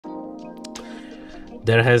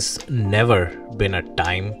There has never been a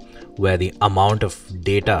time where the amount of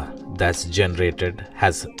data that's generated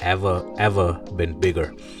has ever been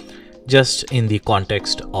bigger. Just in the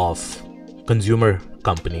context of consumer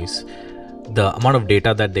companies, the amount of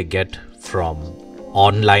data that they get from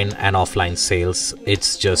online and offline sales,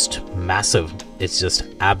 it's just massive. It's just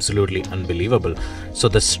absolutely unbelievable. So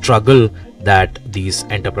the struggle that these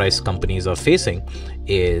enterprise companies are facing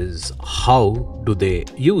is how do they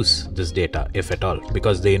use this data, if at all,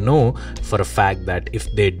 because they know for a fact that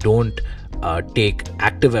if they don't take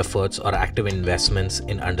active efforts or active investments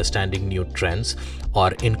in understanding new trends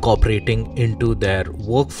or incorporating into their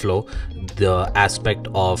workflow the aspect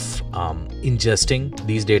of ingesting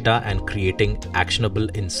these data and creating actionable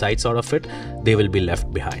insights out of it, they will be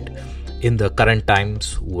left behind. In the current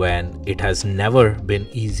times when it has never been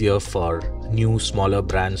easier for new smaller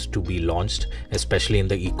brands to be launched, especially in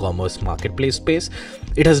the e-commerce marketplace space,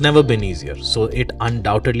 it has never been easier. So it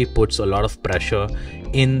undoubtedly puts a lot of pressure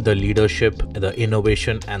in the leadership, the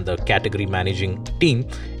innovation and the category managing team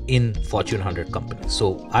in Fortune 100 companies.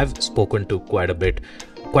 So I've spoken to quite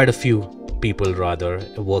a few people rather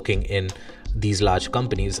working in these large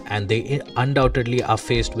companies, and they undoubtedly are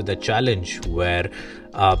faced with a challenge where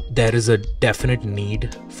there is a definite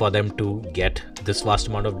need for them to get this vast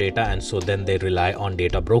amount of data, and so then they rely on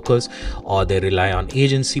data brokers or they rely on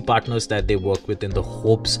agency partners that they work with in the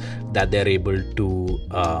hopes that they're able to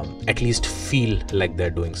at least feel like they're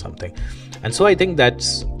doing something. And so I think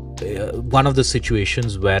that's one of the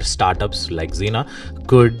situations where startups like Xena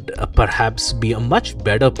could perhaps be a much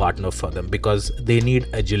better partner for them, because they need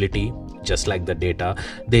agility. Just like the data,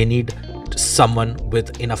 they need someone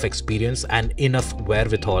with enough experience and enough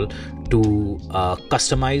wherewithal to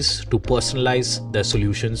customize, to personalize their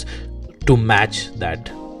solutions to match that,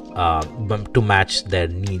 to match their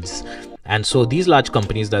needs. And so these large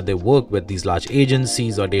companies that they work with, these large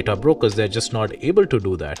agencies or data brokers, they're just not able to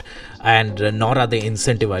do that, and nor are they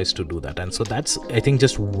incentivized to do that. And so that's, I think,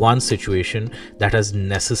 just one situation that has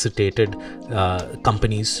necessitated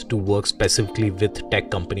companies to work specifically with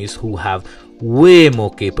tech companies who have way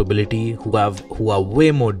more capability, who are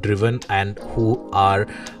way more driven, and who are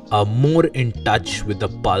more in touch with the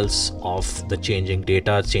pulse of the changing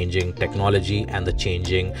data, changing technology, and the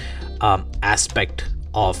changing aspect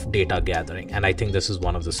of data gathering. And I think this is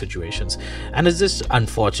one of the situations, and it's just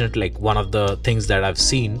unfortunate, like one of the things that I've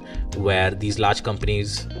seen where these large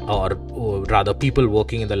companies, or rather people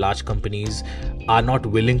working in the large companies, are not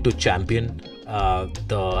willing to champion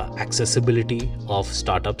the accessibility of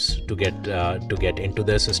startups to get into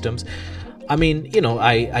their systems. I mean,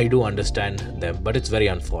 I do understand them, but it's very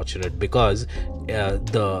unfortunate because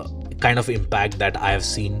the kind of impact that I have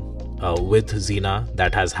seen with Xena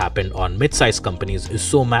that has happened on mid-size companies is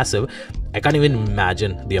so massive. I can't even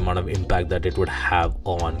imagine the amount of impact that it would have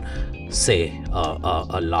on, say,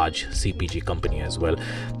 a large CPG company as well.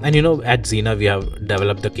 And at Xena we have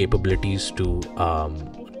developed the capabilities to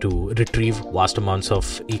retrieve vast amounts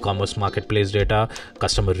of e-commerce marketplace data,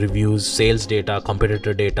 customer reviews, sales data,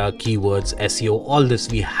 competitor data, keywords, SEO, all this,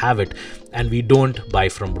 we have it, and we don't buy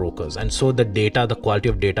from brokers. And so the data, the quality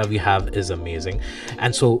of data we have is amazing.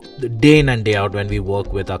 And so day in and day out when we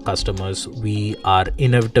work with our customers, we are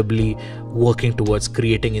inevitably working towards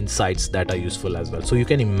creating insights that are useful as well. So you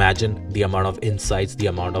can imagine the amount of insights, the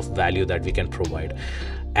amount of value that we can provide.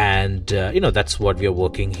 And that's what we are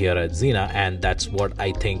working here at Xena, and that's what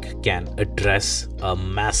I think can address a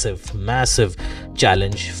massive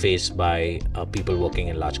challenge faced by people working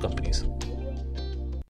in large companies.